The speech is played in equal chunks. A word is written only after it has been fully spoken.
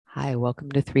Hi, welcome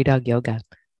to Three Dog Yoga.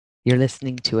 You're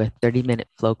listening to a 30-minute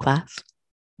flow class.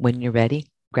 When you're ready,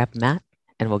 grab a mat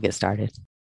and we'll get started.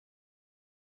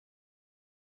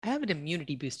 I have an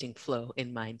immunity boosting flow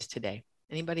in mind today.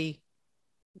 Anybody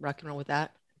rocking on with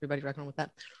that? Everybody rocking on with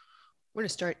that? We're going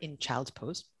to start in child's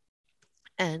pose.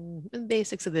 And the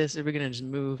basics of this is we're going to just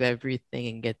move everything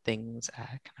and get things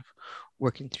kind of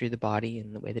working through the body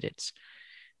in the way that it's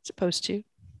supposed to.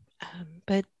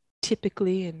 But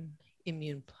typically in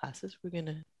immune classes, we're going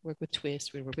to work with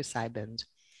twists, we're going to work with side bends.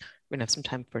 We're going to have some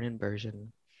time for an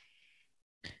inversion.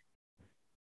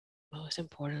 Most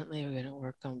importantly, we're going to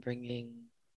work on bringing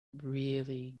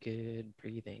really good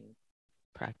breathing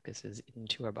practices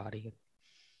into our body.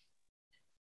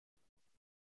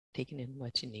 Taking in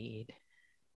what you need,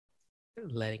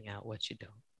 letting out what you don't.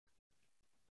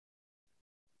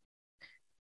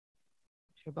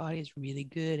 Your body is really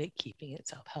good at keeping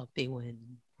itself healthy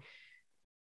when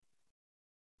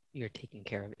you're taking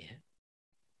care of it.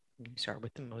 You start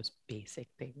with the most basic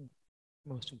thing,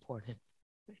 most important.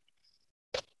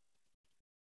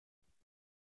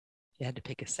 You had to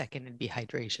pick a second, it'd be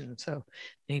hydration. So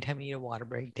anytime you need a water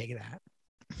break, take that.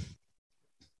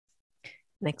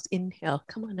 Next inhale,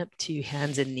 come on up to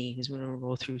hands and knees. We're going to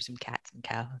roll through some cats and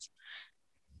cows.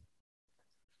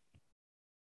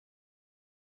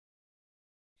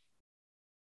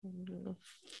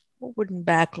 Forward and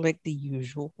back like the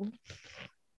usual.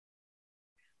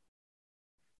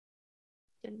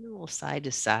 And a little side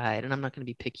to side. And I'm not going to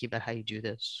be picky about how you do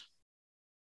this.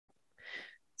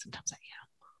 Sometimes I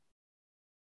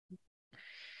am.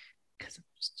 Because I'm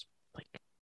just like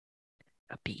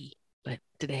a bee. But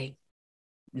today,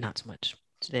 not so much.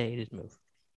 Today, just move.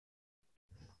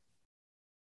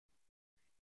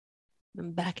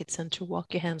 Then back at center,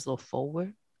 walk your hands a little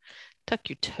forward. Tuck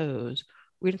your toes.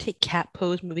 We're going to take cat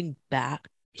pose, moving back,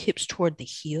 hips toward the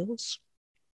heels.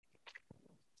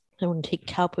 Then we're going to take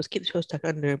cow pose, keep the toes tucked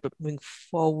under, but moving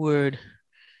forward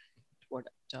toward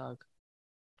dog.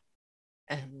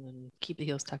 And then keep the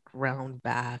heels tucked round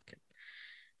back.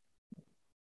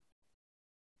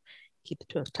 Keep the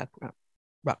toes tucked round,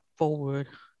 rock forward,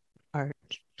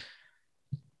 arch.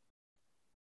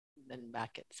 Then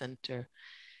back at center.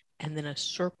 And then a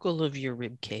circle of your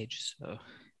rib cage. So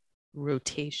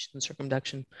rotation,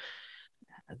 circumduction.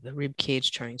 The rib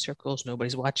cage turning circles.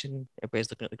 Nobody's watching.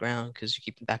 Everybody's looking at the ground because you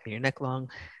keep the back of your neck long.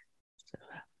 So,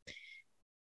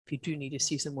 if you do need to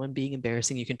see someone being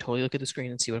embarrassing, you can totally look at the screen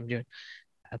and see what I'm doing.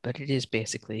 But it is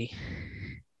basically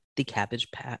the Cabbage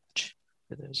Patch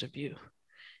for those of you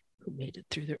who made it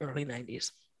through the early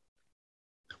 90s.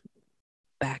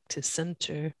 Back to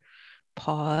center.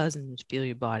 Pause and feel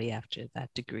your body after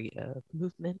that degree of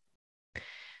movement.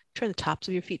 Turn the tops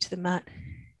of your feet to the mat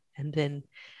and then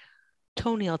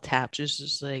toenail tap,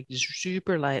 just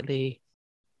super lightly,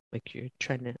 like you're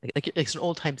trying to like it's an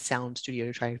old time sound studio.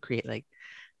 You're trying to create like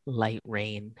light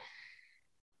rain,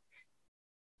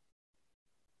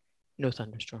 no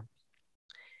thunderstorm.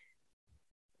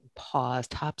 Pause,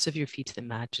 tops of your feet to the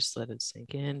mat, just let it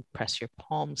sink in. Press your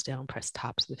palms down, press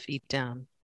tops of the feet down.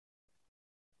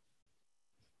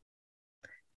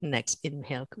 Next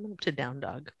inhale, come up to down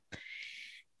dog,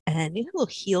 and you have a little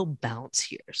heel bounce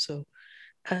here. So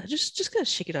just gotta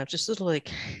shake it off, just a little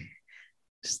like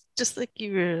just like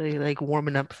you're really like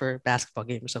warming up for a basketball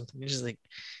game or something. You're just like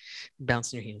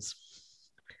bouncing your heels.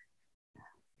 I'm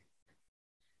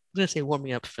gonna say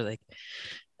warming up for like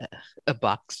a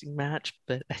boxing match,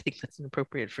 but I think that's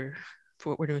inappropriate for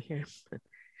what we're doing here.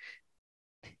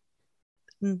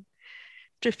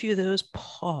 After a few of those,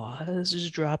 pause,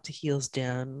 just drop the heels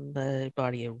down, the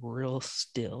body real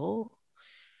still.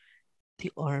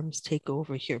 The arms take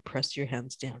over here, press your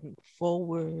hands down and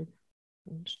forward.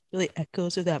 And just really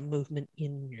echoes of that movement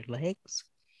in your legs.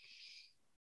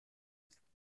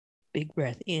 Big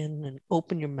breath in and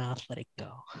open your mouth, let it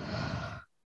go.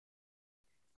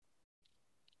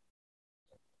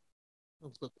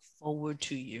 Look forward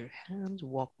to your hands,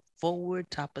 walk forward,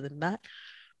 top of the mat.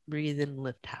 Breathe in,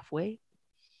 lift halfway.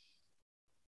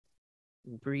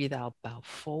 Breathe out, bow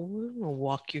forward.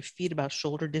 Walk your feet about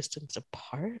shoulder distance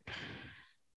apart.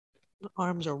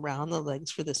 Arms around the legs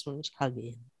for this one. Just hug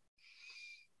in.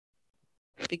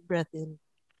 Big breath in.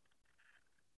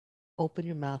 Open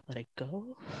your mouth, let it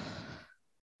go.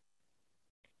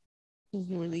 And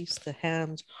you release the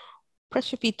hands.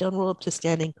 Press your feet down, roll up to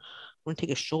standing. We're going to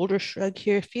take a shoulder shrug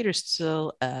here. Feet are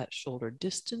still at shoulder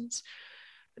distance.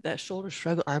 With that shoulder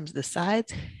shrug, arms to the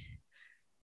sides.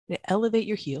 Elevate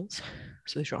your heels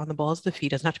so that you're on the balls of the feet.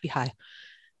 It doesn't have to be high.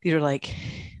 These are like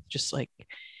just like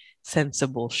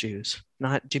sensible shoes,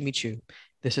 not Jimmy Choo.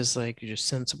 This is like just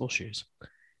sensible shoes.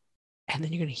 And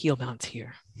then you're going to heel bounce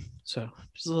here. So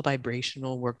just a little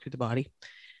vibrational work through the body.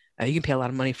 You can pay a lot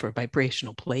of money for a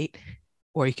vibrational plate,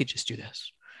 or you could just do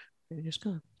this. You're just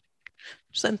going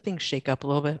to let things shake up a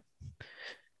little bit.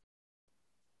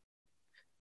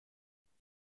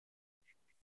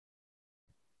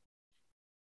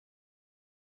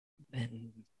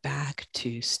 Then back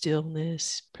to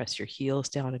stillness. Press your heels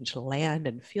down into the land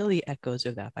and feel the echoes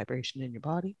of that vibration in your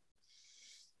body.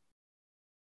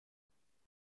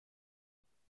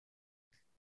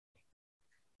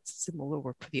 Similar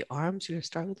work for the arms. You're going to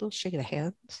start with a little shake of the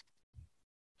hands.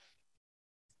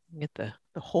 Get the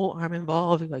whole arm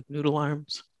involved, like noodle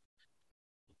arms.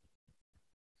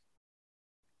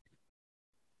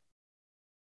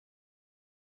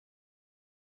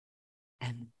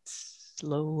 And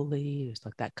slowly, just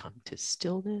let that come to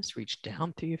stillness. Reach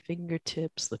down through your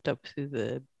fingertips, lift up through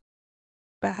the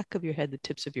back of your head, the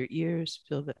tips of your ears.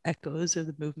 Feel the echoes of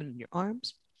the movement in your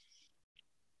arms.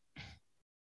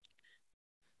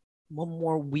 One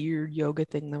more weird yoga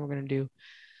thing that we're going to do.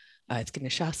 It's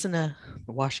Ganeshasana,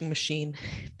 the washing machine.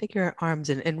 Take your arms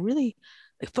and really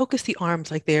focus the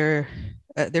arms like they're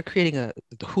creating the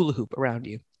hula hoop around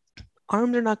you.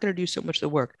 Arms are not going to do so much of the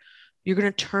work. You're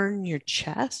going to turn your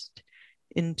chest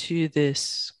into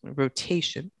this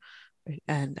rotation, right?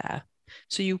 And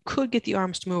so you could get the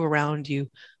arms to move around you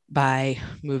by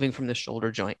moving from the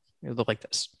shoulder joint. It look like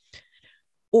this.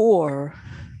 Or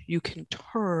you can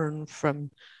turn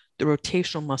from the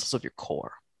rotational muscles of your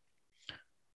core.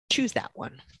 Choose that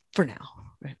one for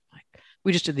now, right? Like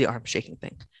we just did the arm shaking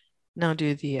thing. Now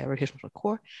do the rotational muscle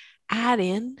core. Add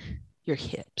in your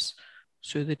hips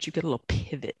so that you get a little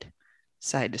pivot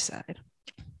side to side.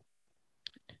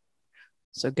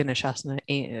 So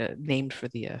Ganeshasana, named for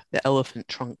the elephant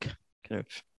trunk kind of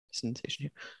sensation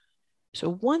here. So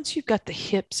once you've got the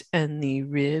hips and the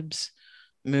ribs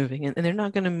moving, and they're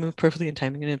not going to move perfectly in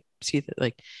time, you're going to see that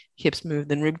like hips move,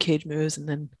 then rib cage moves, and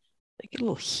then like get a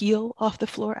little heel off the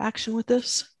floor action with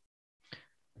this.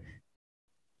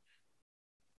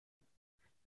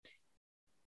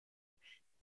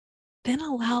 Then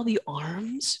allow the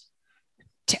arms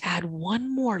to add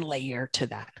one more layer to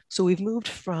that. So we've moved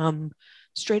from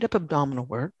straight up abdominal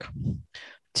work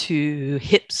to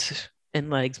hips and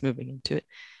legs moving into it,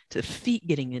 to feet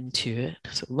getting into it,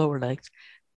 so lower legs,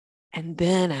 and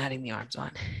then adding the arms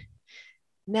on.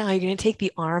 Now you're going to take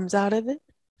the arms out of it.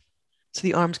 So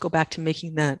the arms go back to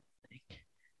making that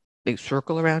big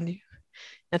circle around you.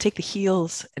 Now take the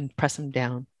heels and press them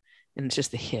down, and it's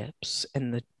just the hips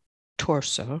and the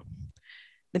torso.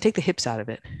 Then take the hips out of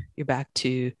it. You're back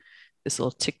to this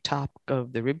little tick-tock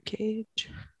of the rib cage.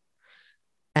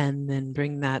 And then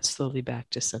bring that slowly back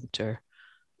to center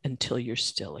until you're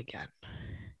still again.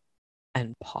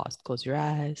 And pause, close your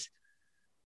eyes,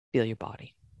 feel your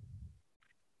body.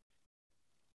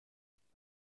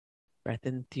 Breath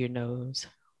in through your nose,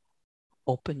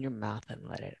 open your mouth and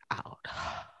let it out.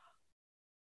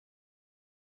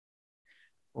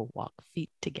 We'll walk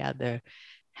feet together,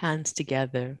 hands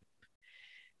together.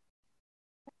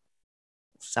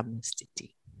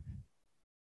 Samastiti.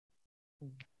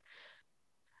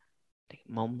 Take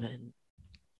a moment,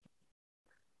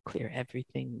 clear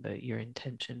everything but your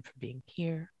intention for being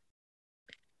here.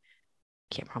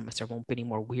 Can't promise there won't be any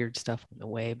more weird stuff on the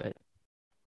way, but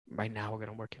right now we're going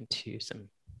to work into some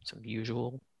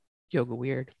usual yoga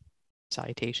weird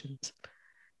salutations.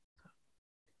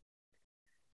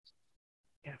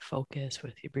 Yeah, focus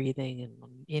with your breathing,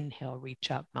 and inhale, reach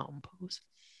up, mountain pose.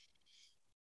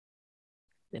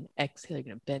 Then exhale, you're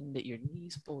going to bend at your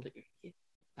knees, fold at your hips,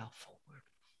 bow forward.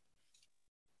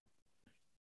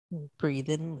 Breathe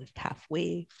in, lift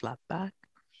halfway, flat back.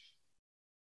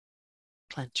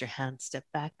 Plant your hands, step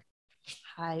back.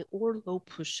 High or low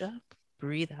push up.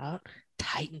 Breathe out,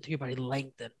 tighten through your body,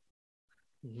 lengthen.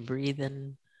 Breathe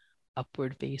in,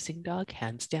 upward facing dog,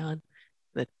 hands down,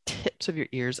 the tips of your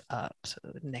ears up, so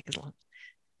the neck is long.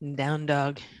 Down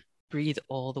dog, breathe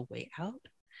all the way out.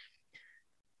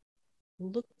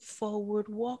 Look forward,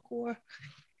 walk or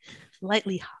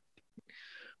lightly hop.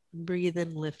 Breathe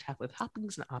in, lift half. If hopping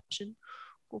is an option,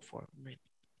 go forward.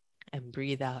 And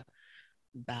breathe out,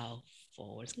 bow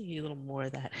forward. It's going to give you a little more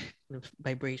of that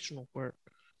vibrational work.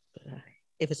 But,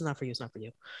 if it's not for you, it's not for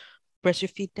you. Press your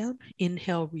feet down.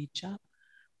 Inhale, reach up.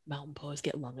 Mountain pose,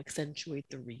 get long, accentuate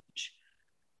the reach.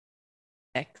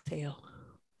 Exhale,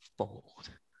 fold.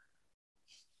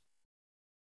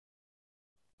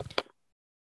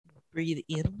 Breathe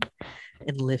in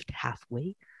and lift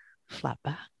halfway, flat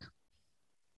back.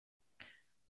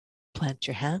 Plant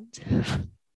your hands,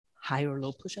 high or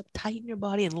low push up, tighten your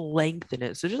body and lengthen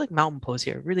it. So just like mountain pose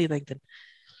here, really lengthen.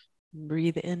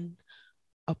 Breathe in,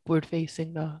 Upward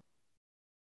facing dog.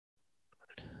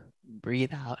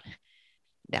 Breathe out.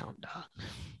 Down dog.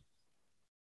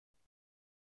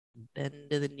 Bend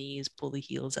to the knees, pull the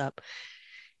heels up,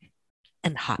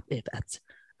 and hop if that's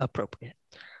appropriate.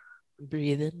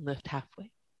 Breathe in, lift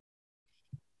halfway.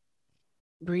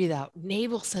 Breathe out.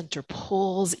 Navel center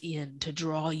pulls in to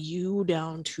draw you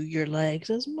down to your legs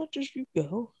as much as you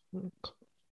go.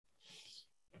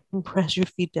 And press your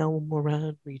feet down one more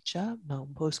round. Reach up.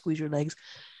 Mountain pose. Squeeze your legs.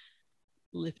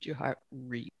 Lift your heart.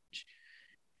 Reach.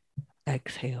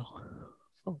 Exhale.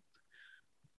 Fold.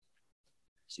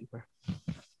 Super.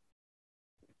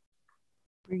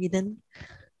 Breathe in.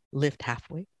 Lift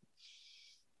halfway.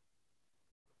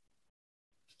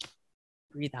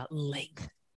 Breathe out. Length.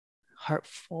 Heart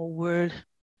forward.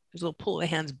 There's a little pull of the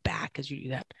hands back as you do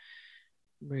that.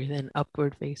 Breathe in.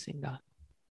 Upward facing dog.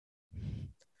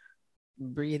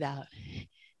 Breathe out.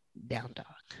 Down dog.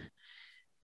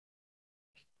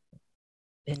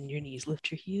 Bend your knees.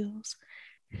 Lift your heels.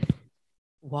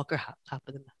 Walk or hop, top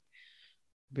of the mat.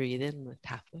 Breathe in, lift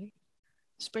halfway.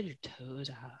 Spread your toes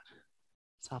out.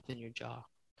 Soften your jaw.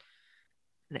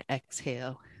 And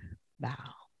exhale, bow.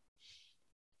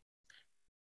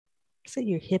 Set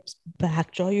your hips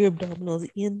back. Draw your abdominals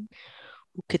in.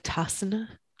 Utkatasana,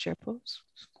 chair pose.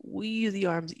 Squeeze the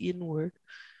arms inward.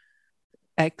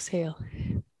 Exhale,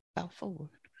 bow forward.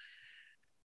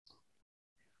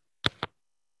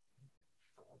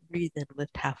 Breathe in,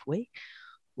 lift halfway.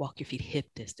 Walk your feet hip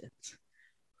distance.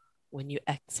 When you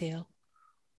exhale,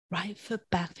 right foot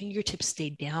back, fingertips stay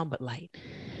down but light.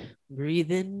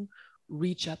 Breathe in,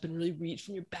 reach up and really reach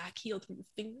from your back heel through your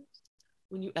fingers.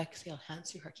 When you exhale, hands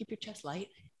to your heart. Keep your chest light,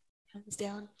 hands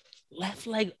down. Left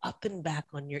leg up and back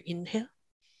on your inhale.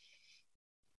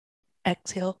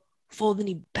 Exhale, fold the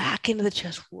knee back into the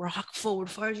chest, rock forward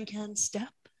far as you can,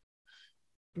 step.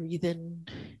 Breathe in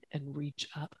and reach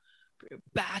up.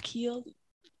 Back heel,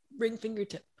 bring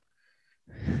fingertip.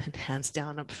 And hands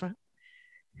down up front.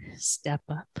 Step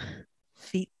up.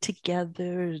 Feet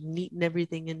together, neaten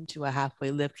everything into a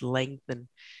halfway lift, lengthen.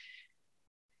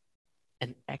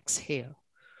 And exhale.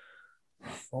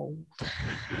 Fold.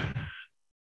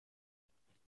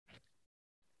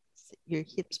 Sit your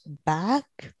hips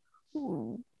back.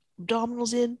 Ooh.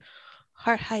 Abdominals in.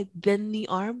 Heart high, bend the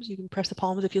arms. You can press the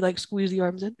palms if you like, squeeze the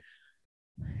arms in.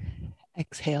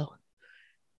 Exhale.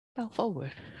 Bow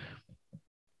forward.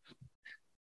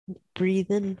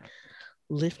 Breathe in.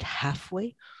 Lift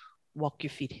halfway. Walk your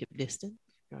feet hip distance.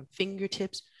 You're on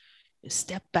fingertips. You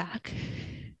step back.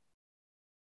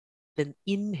 Then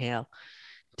inhale.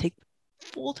 Take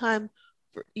full time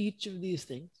for each of these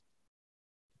things.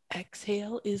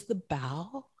 Exhale is the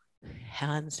bow,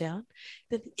 hands down.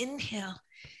 Then inhale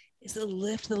is the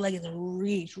lift the leg and the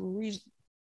reach. Reach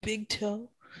big toe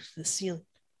to the ceiling.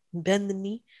 Bend the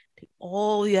knee. Take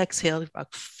all the exhale,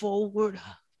 rock forward,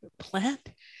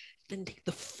 plant. Then take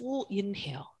the full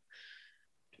inhale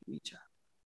to reach up.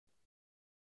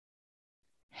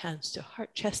 Hands to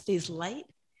heart, chest stays light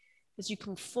as you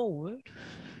come forward.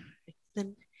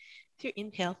 Then with your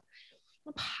inhale,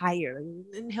 up higher.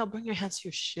 Inhale, bring your hands to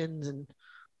your shins and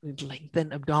lengthen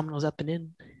abdominals up and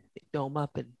in. Dome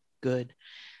up and good.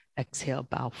 Exhale,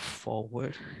 bow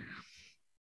forward.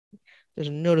 There's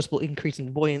a noticeable increase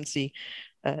in buoyancy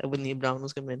when the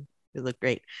abdominals come in. They look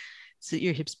great. Sit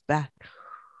your hips back.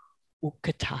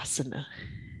 Utkatasana.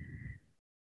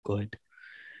 Good.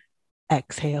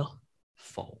 Exhale,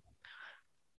 fold.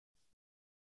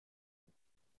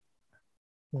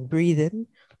 Breathe in,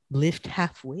 lift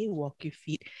halfway, walk your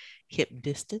feet hip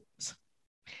distance.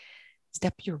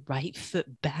 Step your right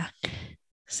foot back.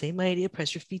 Same idea,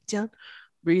 press your feet down.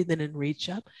 Breathe in and reach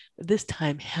up. But this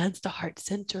time, hands to heart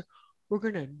center. We're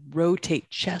going to rotate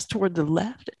chest toward the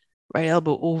left, right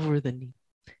elbow over the knee.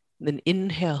 Then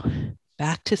inhale,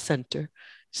 back to center.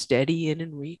 Steady in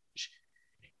and reach.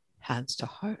 Hands to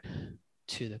heart,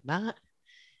 to the mat.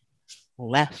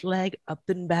 Left leg up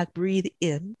and back. Breathe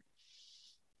in.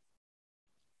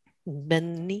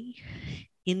 Bend the knee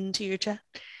into your chest.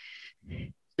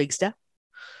 Big step.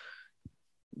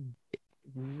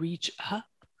 Reach up.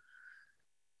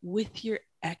 With your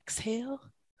exhale,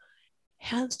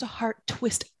 hands to heart,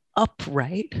 twist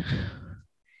upright.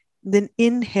 Then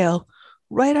inhale,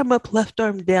 right arm up, left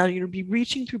arm down. You're going to be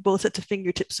reaching through both sets of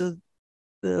fingertips. So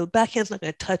the back hand's not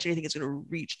going to touch anything. It's going to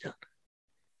reach down.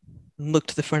 Look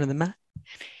to the front of the mat.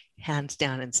 Hands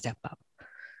down and step up.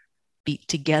 Feet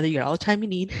together. You got all the time you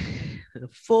need. A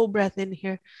full breath in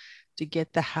here to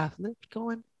get the half lift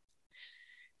going.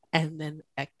 And then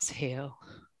exhale.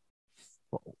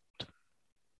 Fold.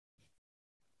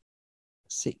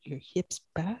 Sit your hips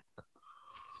back.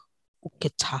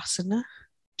 Utkatasana.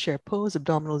 chair pose,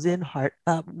 abdominals in, heart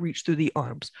up, reach through the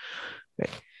arms, right?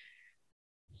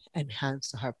 And hands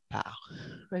to heart bow,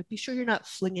 right? Be sure you're not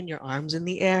flinging your arms in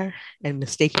the air and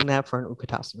mistaking that for an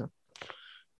Utkatasana.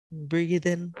 Breathe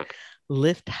in,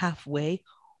 lift halfway,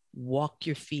 walk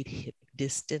your feet hip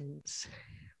distance.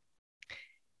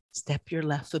 Step your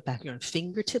left foot back. You're on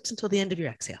fingertips until the end of your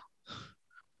exhale.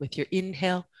 With your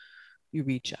inhale, you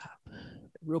reach up,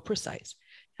 real precise.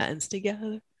 Hands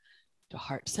together to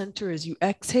heart center as you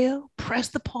exhale. Press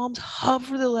the palms,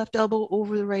 hover the left elbow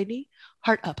over the right knee.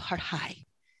 Heart up, heart high.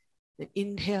 Then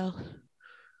inhale,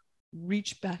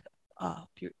 reach back up.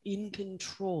 You're in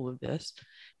control of this.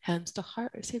 Hands to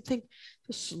heart, same thing.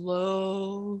 Just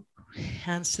slow,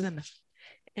 hands to the mat.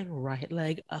 And right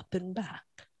leg up and back.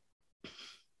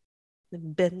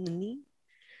 Then bend the knee.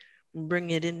 Bring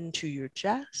it into your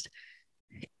chest.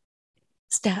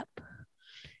 Step.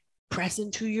 Press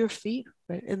into your feet,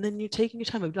 right? And then you're taking your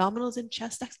time. Abdominals in,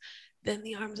 chest stacks. Then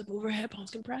the arms up overhead,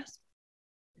 palms can press.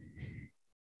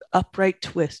 Upright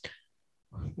twist.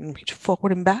 Reach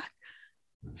forward and back.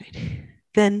 Right.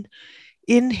 Then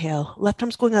inhale, left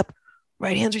arm's going up,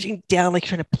 right hand's reaching down like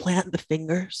you're trying to plant the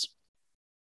fingers.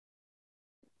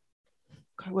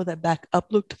 Cartwheel that back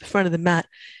up, look to the front of the mat.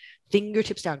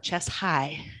 Fingertips down, chest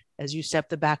high as you step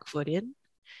the back foot in.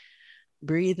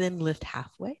 Breathe in, lift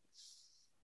halfway.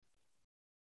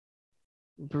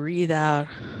 Breathe out,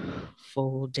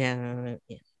 fold down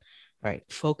in. All right,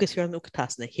 focus here on the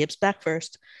Utkatasana. Hips back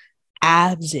first,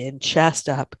 abs in, chest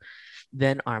up,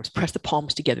 then arms. Press the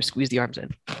palms together, squeeze the arms in.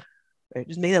 All right,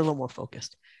 just make that a little more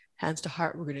focused. Hands to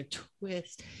heart, we're gonna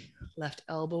twist left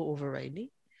elbow over right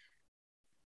knee.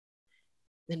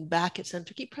 Then back at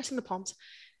center, keep pressing the palms,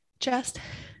 chest,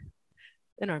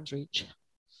 then arms reach.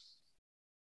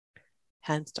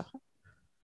 Hands to heart.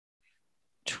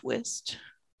 Twist,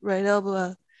 right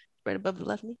elbow right above the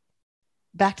left knee.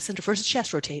 Back to center, first the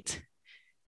chest rotates,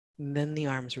 and then the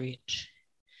arms reach,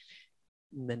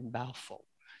 and then bow forward.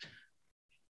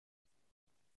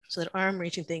 So that arm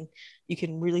reaching thing, you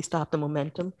can really stop the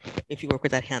momentum if you work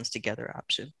with that hands together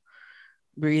option.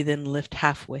 Breathe in, lift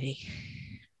halfway.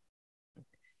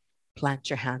 Plant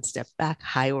your hands, step back,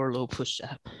 high or low push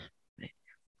up. Right?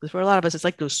 Because for a lot of us, it's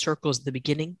like those circles at the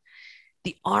beginning.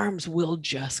 The arms will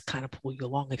just kind of pull you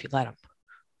along if you let them.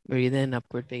 Breathe in,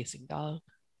 upward facing dog.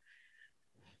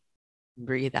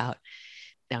 Breathe out,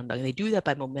 down dog. And they do that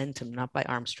by momentum, not by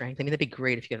arm strength. I mean, that'd be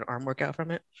great if you get an arm workout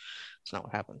from it. It's not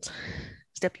what happens.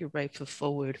 Step your right foot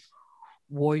forward.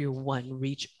 Warrior one,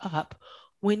 reach up.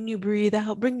 When you breathe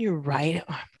out, bring your right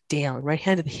arm down. Right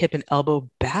hand to the hip and elbow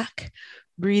back.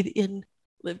 Breathe in,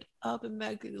 lift up and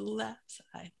back to the left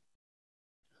side.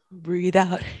 Breathe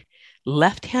out.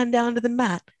 Left hand down to the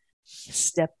mat.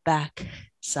 Step back,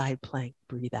 side plank.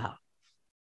 Breathe out.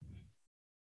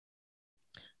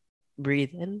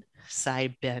 Breathe in,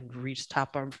 side bend. Reach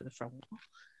top arm for the front wall.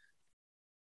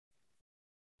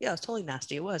 Yeah, it was totally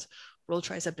nasty. It was. Roll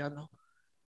tricep down though.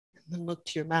 And then look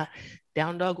to your mat.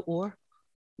 Down dog or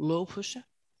low push-up.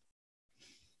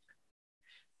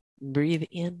 Breathe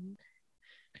in.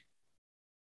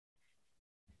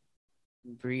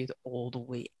 Breathe all the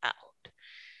way out.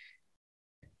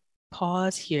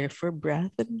 Pause here for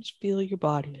breath and just feel your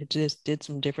body. I just did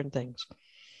some different things.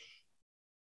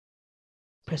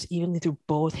 Press evenly through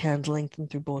both hands, lengthen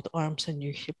through both arms, and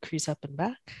your hip crease up and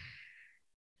back.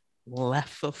 Left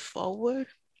foot forward,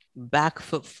 back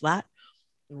foot flat.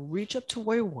 Reach up to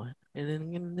warrior one. And then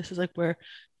again, this is like where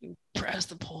you press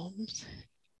the palms.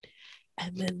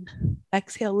 And then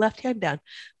exhale, left hand down.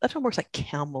 Left arm works like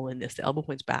camel in this. The elbow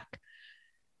points back.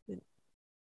 Then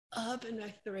up and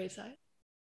back to the right side.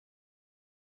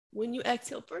 When you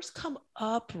exhale, first come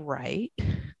upright.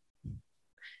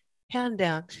 Hand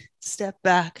down, step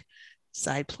back,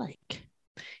 side plank.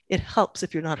 It helps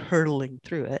if you're not hurtling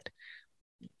through it.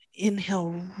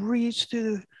 Inhale, reach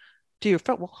through to your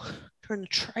front wall. Turn the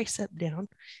tricep down.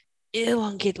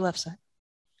 Elongate the left side.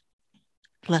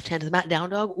 Left hand to the mat, down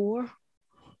dog or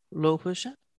low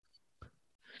push-up.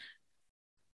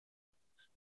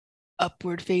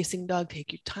 Upward facing dog,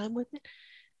 take your time with it.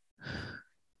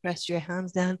 Press your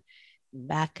hands down,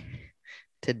 back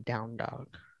to down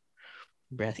dog.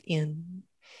 Breath in.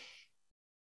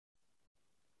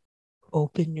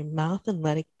 Open your mouth and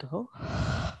let it go.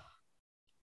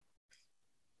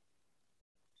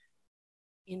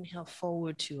 Inhale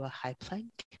forward to a high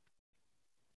plank.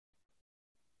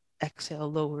 Exhale,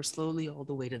 lower slowly all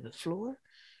the way to the floor.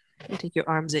 And take your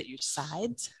arms at your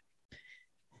sides.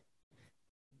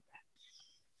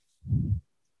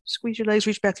 Squeeze your legs,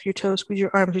 reach back to your toes. Squeeze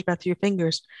your arms, reach back to your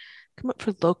fingers. Come up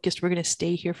for locust. We're going to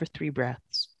stay here for 3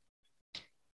 breaths.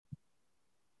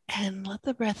 And let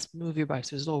the breath move your body.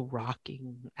 So there's a little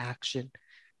rocking action.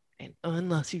 And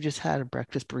unless you just had a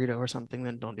breakfast burrito or something,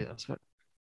 then don't do that. So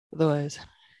otherwise,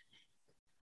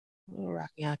 a little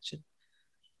rocking action.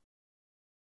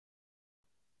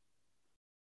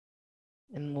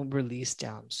 And we'll release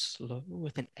down slow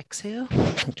with an exhale.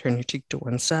 Turn your cheek to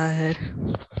one side.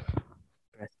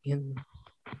 Breath in.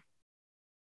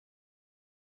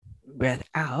 Breath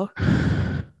out.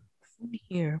 From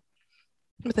here,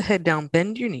 with the head down,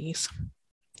 bend your knees.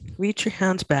 Reach your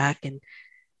hands back. And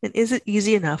is it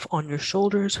easy enough on your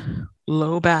shoulders,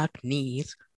 low back,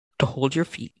 knees to hold your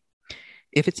feet?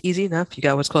 If it's easy enough, you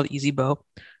got what's called easy bow,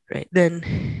 right?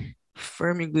 Then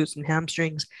firm your glutes and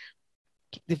hamstrings.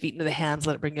 Kick the feet into the hands,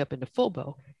 let it bring you up into full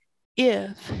bow.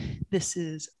 If this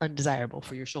is undesirable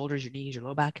for your shoulders, your knees, your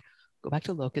low back, go back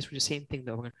to locust. We're the same thing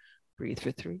though. We're going to breathe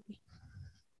for 3,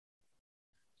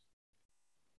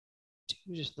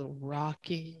 2, just a little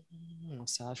rocking,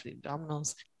 massage for the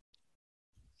abdominals.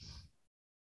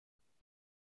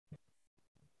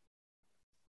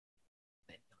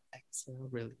 Then exhale,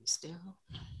 release down.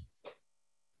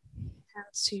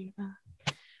 Hands to your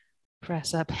back.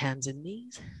 Press up, hands and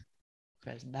knees.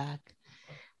 Press back,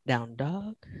 down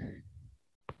dog.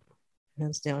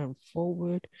 Hands down and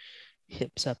forward,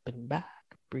 hips up and back.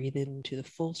 Breathe into the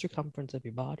full circumference of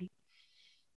your body.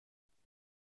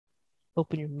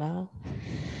 Open your mouth.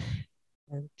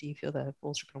 And do you feel that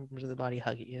full circumference of the body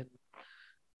hug you in?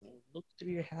 Look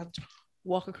through your hands.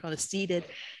 Walk across seated.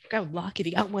 Grab a block if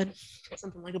you got one.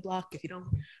 Something like a block if you don't.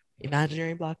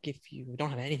 Imaginary block if you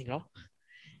don't have anything at all.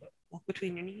 Walk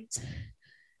between your knees.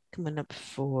 Coming up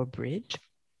for bridge.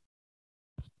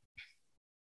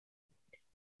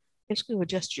 I'm just going to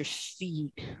adjust your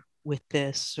feet with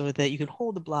this so that you can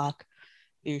hold the block,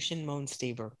 your shin bones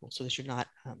stay vertical so that you're not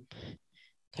kind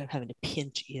of having to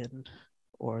pinch in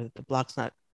or the block's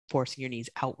not forcing your knees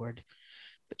outward,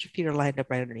 but your feet are lined up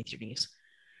right underneath your knees.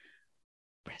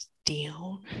 Press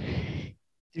down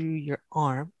through your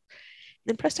arm,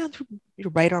 then press down through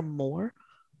your right arm more.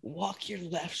 Walk your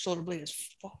left shoulder blade as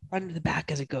far under the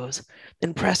back as it goes.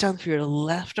 Then press down through your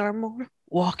left arm more.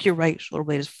 Walk your right shoulder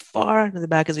blade as far under the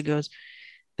back as it goes.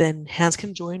 Then hands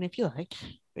can join if you like.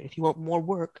 But if you want more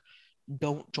work,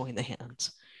 don't join the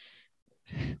hands.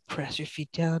 Press your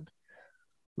feet down.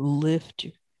 Lift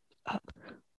you up.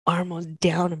 Arms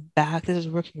down and back. This is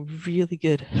working really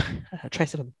good.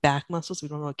 Tricep and back muscles. We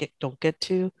don't get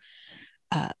to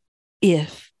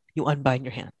if you unbind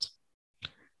your hands.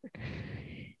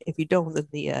 If you don't, then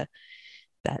the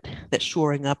that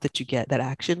shoring up that you get, that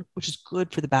action, which is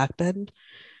good for the back bend,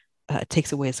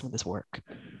 takes away some of this work.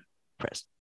 Press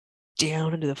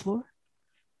down into the floor,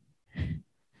 and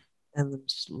then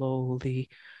slowly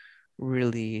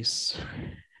release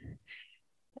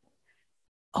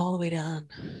all the way down.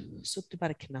 Supta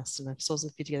Baddha Konasana. Soles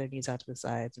of the feet together, knees out to the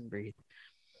sides, and breathe.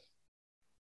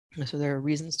 So there are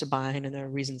reasons to bind and there are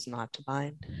reasons not to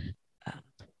bind.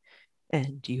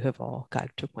 And you have all got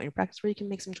to a point in practice where you can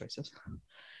make some choices.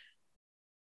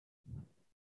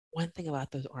 One thing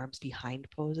about those arms behind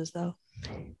poses, though,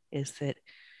 is that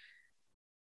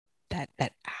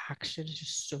action is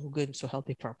just so good and so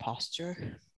healthy for our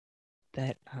posture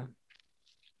that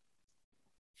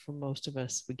for most of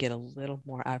us, we get a little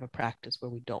more out of a practice where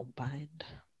we don't bind.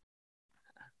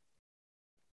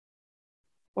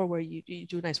 Or where you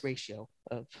do a nice ratio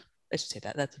of, let's just say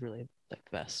that's really like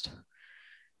the best.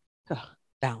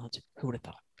 Balance. Who would have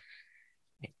thought?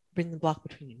 Right. Bring the block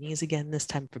between your knees again, this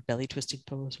time for belly twisting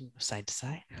pose from side to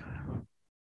side.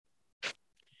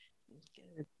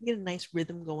 Get a nice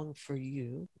rhythm going for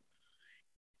you.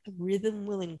 The rhythm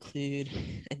will include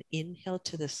an inhale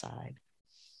to the side.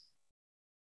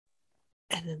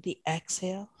 And then the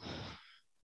exhale,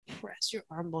 press your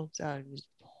arm bones out and just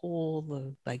pull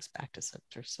the legs back to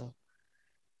center. So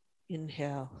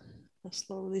inhale, a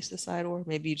slow release to the side, or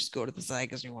maybe you just go to the side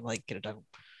because you want to like get it done.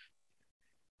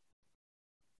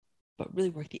 But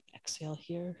really work the exhale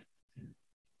here.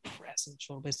 Press and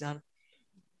shoulder blades down.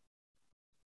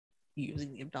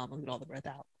 Using the abdominal, get all the breath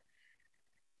out.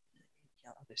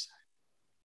 Inhale, other side.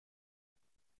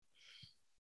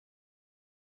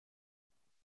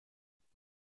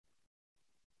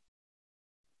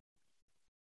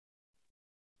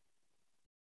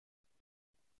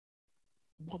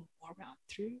 One more round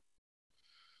through.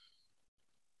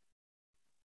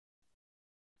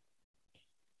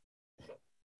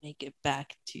 Make it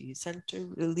back to center.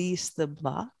 Release the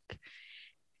block.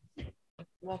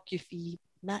 Walk your feet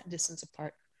mat distance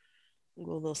apart.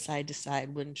 Go a little side to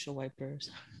side, windshield wipers.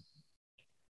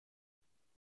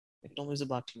 Don't lose the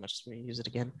block too much. So we're going to use it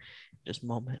again. Just a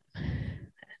moment.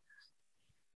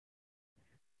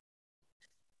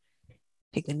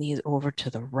 Take the knees over to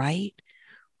the right,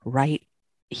 right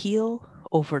heel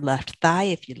over left thigh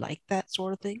if you like that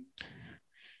sort of thing.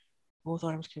 Both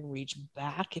arms can reach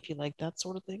back if you like that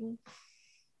sort of thing.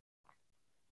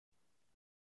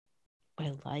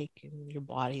 I like, and your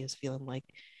body is feeling like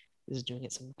this is doing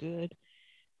it some good,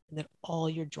 and that all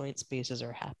your joint spaces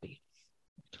are happy.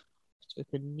 So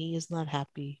if the knee is not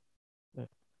happy,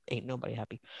 ain't nobody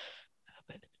happy.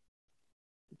 But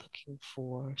looking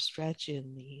for stretch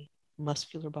in the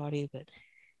muscular body, but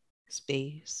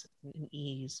space and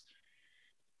ease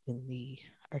in the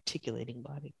articulating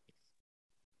body.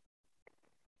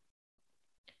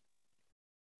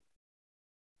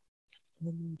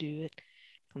 And do it.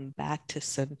 Come back to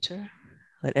center.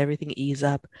 Let everything ease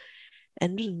up.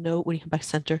 And just note when you come back to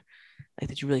center, like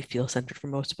that you really feel centered. For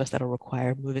most of us, that'll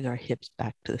require moving our hips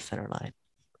back to the center line.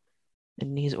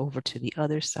 And knees over to the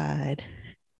other side.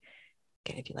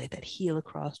 Again, if you like that heel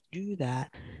across, do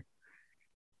that.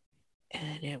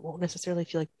 And it won't necessarily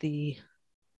feel like the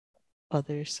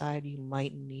other side. You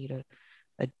might need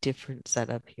a different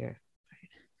setup here. Right?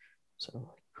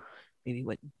 So maybe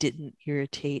what didn't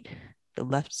irritate the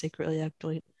left sacroiliac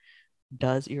joint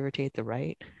does irritate the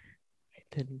right. Right?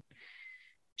 Then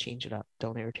change it up.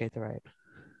 Don't irritate the right.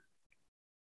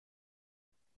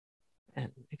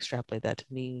 And extrapolate that to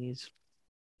knees,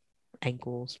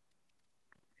 ankles,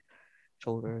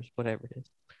 shoulders, whatever it is.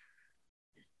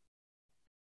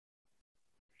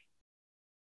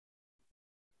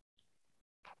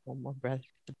 One more breath,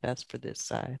 the best for this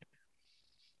side.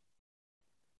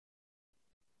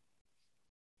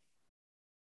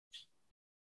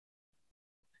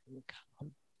 And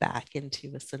come back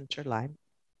into a center line.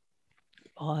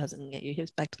 Pause and get your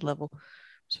hips back to level.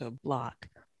 So block.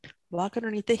 Block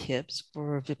underneath the hips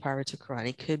for Viparita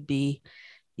Karani could be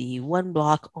the one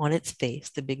block on its face,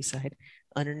 the big side,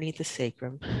 underneath the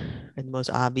sacrum, and the most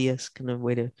obvious kind of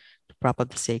way to prop up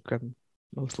the sacrum,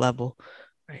 most level,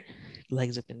 right?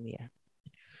 Legs up in the air.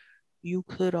 You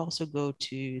could also go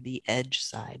to the edge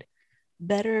side.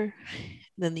 Better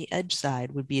than the edge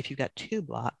side would be if you got two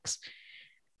blocks,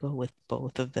 go with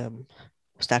both of them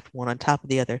stacked one on top of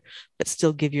the other, but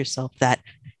still give yourself that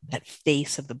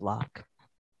face of the block.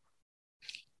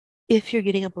 If you're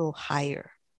getting up a little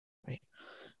higher, right,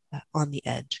 on the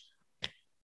edge.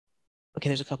 Okay,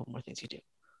 there's a couple more things you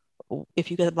do.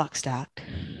 If you get the block stacked,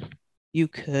 you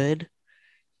could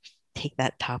take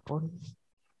that top one,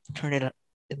 turn it up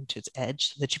into its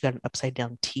edge so that you've got an upside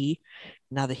down T.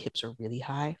 Now the hips are really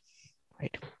high,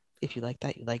 right? If you like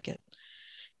that, you like it.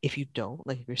 If you don't,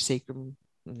 like if your sacrum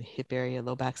in the hip area,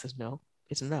 low back says no,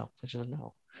 it's a no, it's a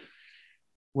no.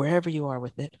 Wherever you are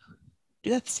with it, do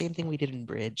that same thing we did in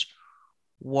bridge.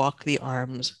 Walk the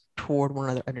arms toward one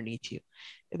another underneath you.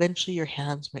 Eventually, your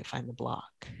hands might find the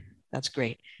block. That's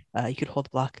great. You could hold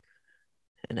the block,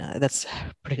 and that's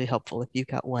particularly helpful if you've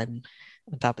got one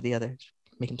on top of the other.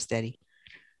 Make them steady.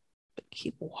 But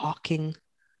keep walking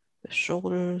the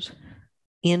shoulders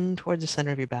in towards the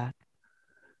center of your back.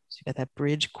 So you got that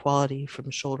bridge quality from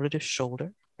shoulder to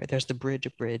shoulder. Right there's the bridge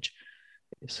of bridge.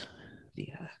 There's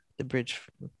the bridge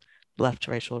from left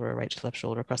to right shoulder or right to left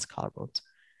shoulder across the collarbones.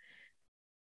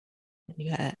 And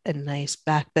you got a nice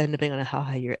back bend depending on how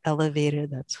high you're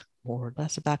elevated. That's more or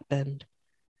less a back bend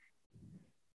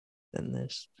than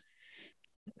this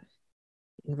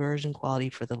inversion quality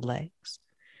for the legs.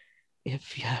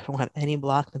 If you don't have any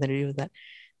block, nothing to do with that,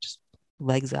 just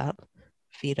legs up,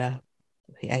 feet up,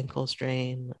 the ankle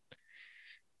strain,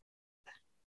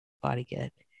 body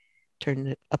get turned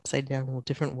it upside down a little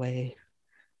different way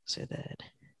so that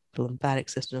the lymphatic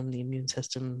system, the immune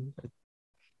system,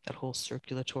 that whole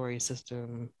circulatory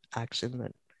system action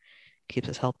that keeps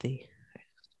us healthy.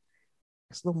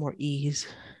 It's a little more ease,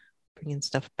 bringing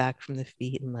stuff back from the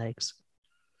feet and legs.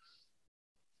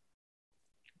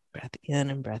 Breath in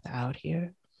and breath out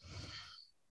here.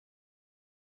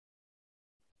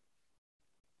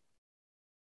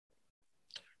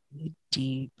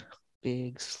 Deep,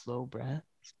 big, slow breath.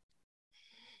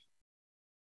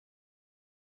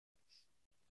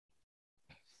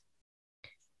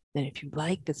 And if you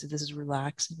like this, if this is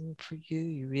relaxing for you,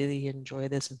 you really enjoy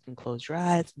this and can close your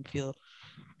eyes and feel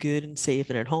good and safe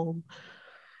and at home,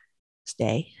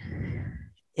 stay.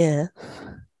 If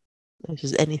this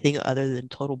is anything other than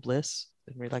total bliss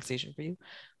and relaxation for you,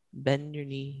 bend your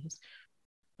knees,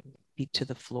 feet to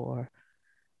the floor,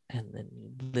 and then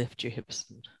lift your hips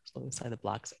and slowly slide the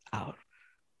blocks out.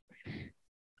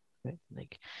 Right?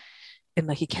 Like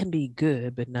it can be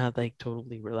good, but not like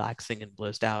totally relaxing and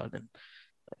blissed out. And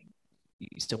like,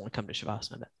 you still want to come to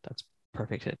Shavasana. That's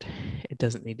perfect. It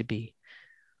doesn't need to be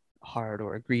hard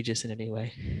or egregious in any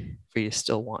way for you to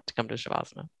still want to come to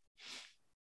Shavasana.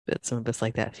 But some of us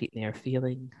like that feet in the air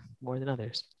feeling more than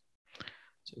others.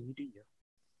 So you do you.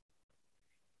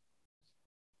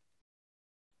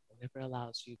 Whatever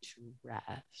allows you to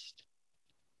rest,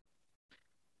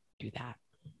 do that.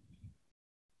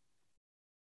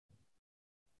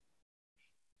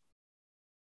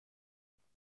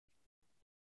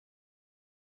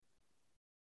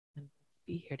 And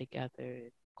be here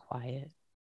together, quiet.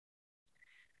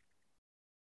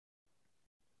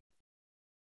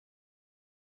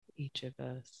 Each of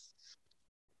us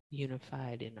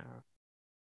unified in our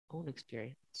own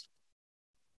experience.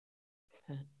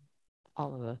 And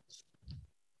all of us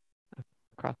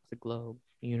across the globe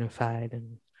unified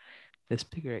in this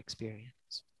bigger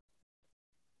experience.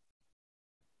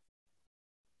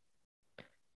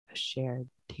 A shared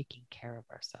taking care of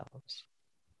ourselves.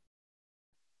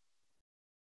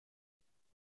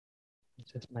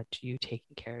 It's as much you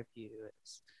taking care of you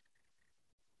as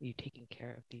you taking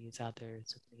care of these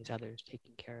others and these others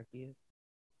taking care of you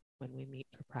when we meet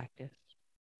for practice.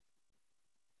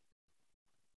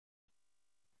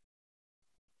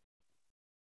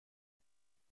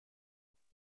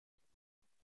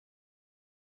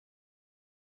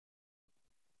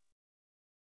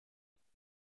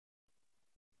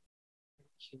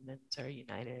 Humans are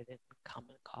united in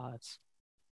common cause.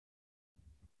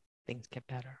 Things get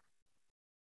better.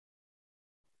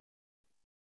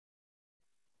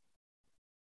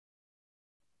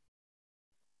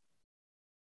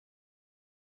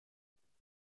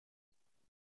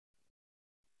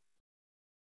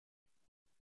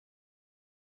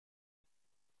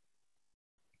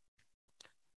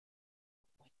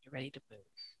 When you're ready to move,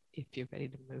 if you're ready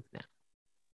to move now,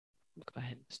 go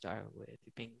ahead and start with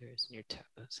your fingers and your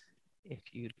toes.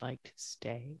 If you'd like to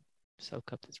stay,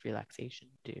 soak up this relaxation,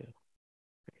 do.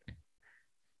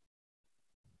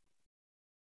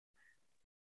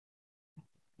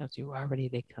 As you are ready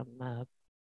to come up,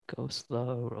 go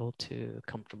slow, roll to a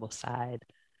comfortable side,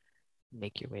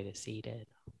 make your way to seated.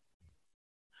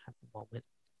 Have a moment.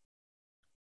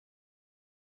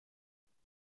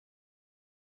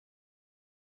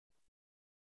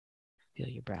 Feel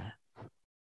your breath.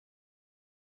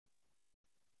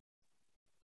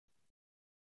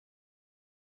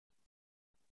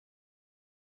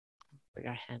 Bring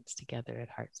our hands together at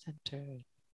heart center,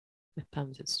 the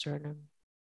thumbs at sternum.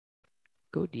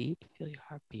 Go deep, feel your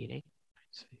heart beating.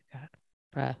 So you've got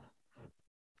breath,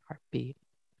 heartbeat,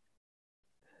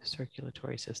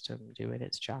 circulatory system doing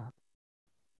its job.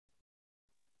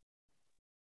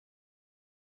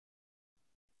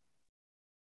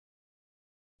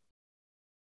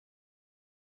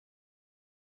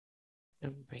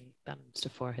 And bring thumbs to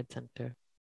forehead center.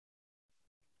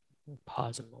 And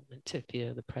pause a moment to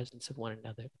feel the presence of one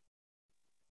another.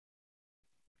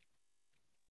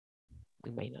 We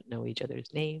may not know each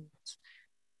other's names.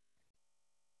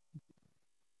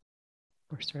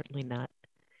 We're certainly not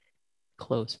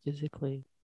close physically.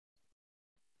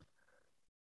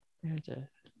 There's a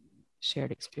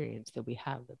shared experience that we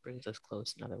have that brings us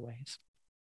close in other ways.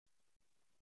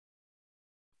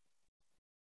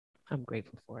 I'm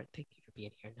grateful for it. Thank you for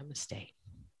being here. Namaste.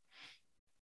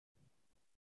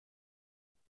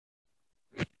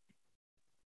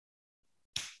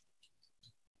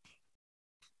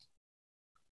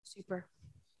 Super.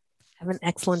 Have an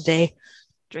excellent day.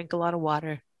 Drink a lot of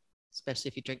water, especially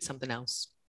if you drink something else.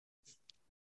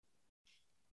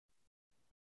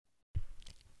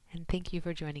 And thank you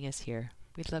for joining us here.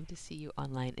 We'd love to see you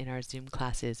online in our Zoom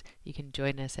classes. You can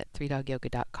join us at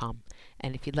 3dogyoga.com.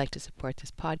 And if you'd like to support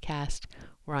this podcast,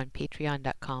 we're on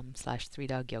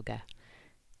patreon.com/3dogyoga.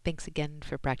 Thanks again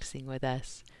for practicing with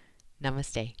us.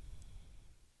 Namaste.